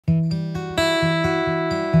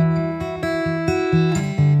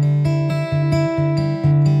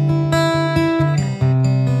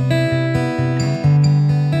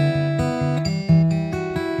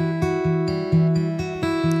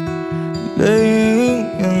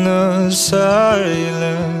in the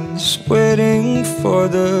silence, waiting for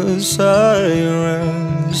the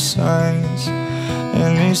siren signs.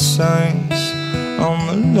 Any signs I'm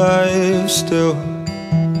alive still?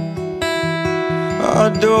 I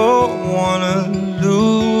don't wanna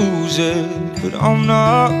lose it, but I'm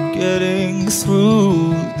not getting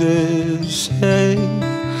through this. Hey,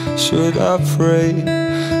 should I pray?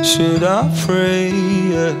 Should I pray?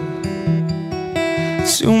 Yeah.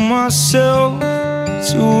 To myself,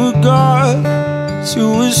 to a God, to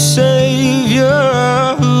a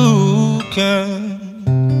Savior who can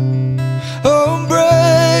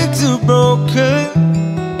break the broken,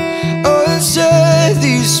 unsaid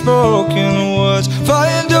these spoken words,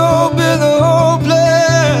 find hope in the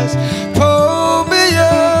hopeless, pull me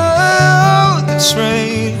out the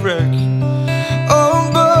train wreck,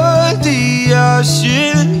 unburn the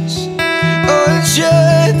ashes,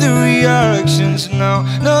 unchain the reactions now,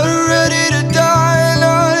 not ready to die,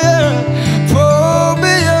 not yet. Pull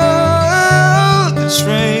me out the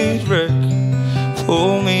train wreck,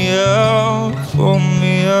 pull me out, pull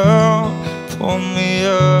me out, pull me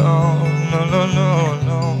out, no, no, no,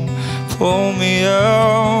 no. Pull me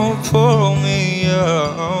out, pull me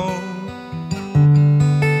out.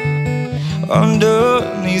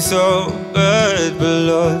 Underneath our bad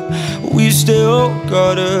blood, we still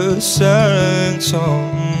got a sanctum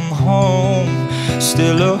home.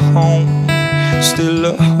 Still a home, still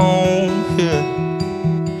a home here.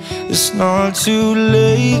 It's not too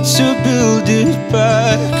late to build it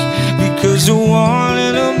back, because a 1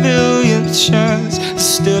 in a million chance is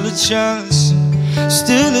still a chance,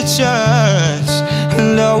 still a chance.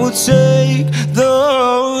 And I will take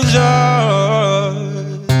those odds.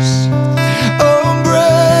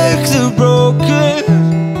 Unbreak the broken,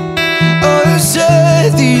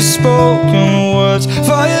 unsaid these spoken words,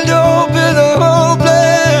 find hope in the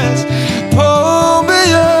hopeless, pull me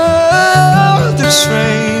out the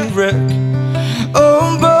train wreck,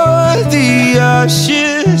 unburn the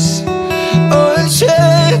ashes,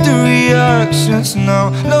 unchain the reactions now,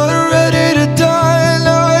 not ready to die,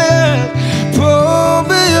 not yet. Pull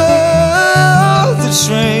me out the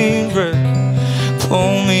train wreck,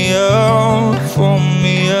 pull me out, pull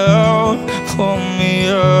me out, pull me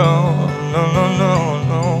out, no, no, no,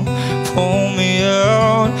 no. Pull me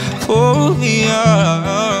out, pull me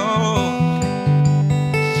out.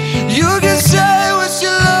 You can say what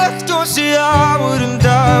you like, don't say I wouldn't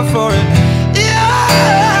die for it. Yeah,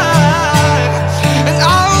 and I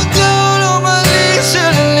will down on my knees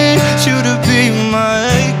and I need you to be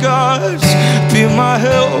my God, be my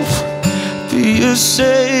help, be a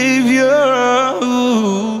Savior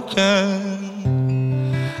who can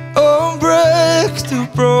break the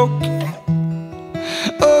broken,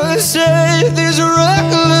 unsaid these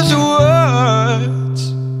reckless words.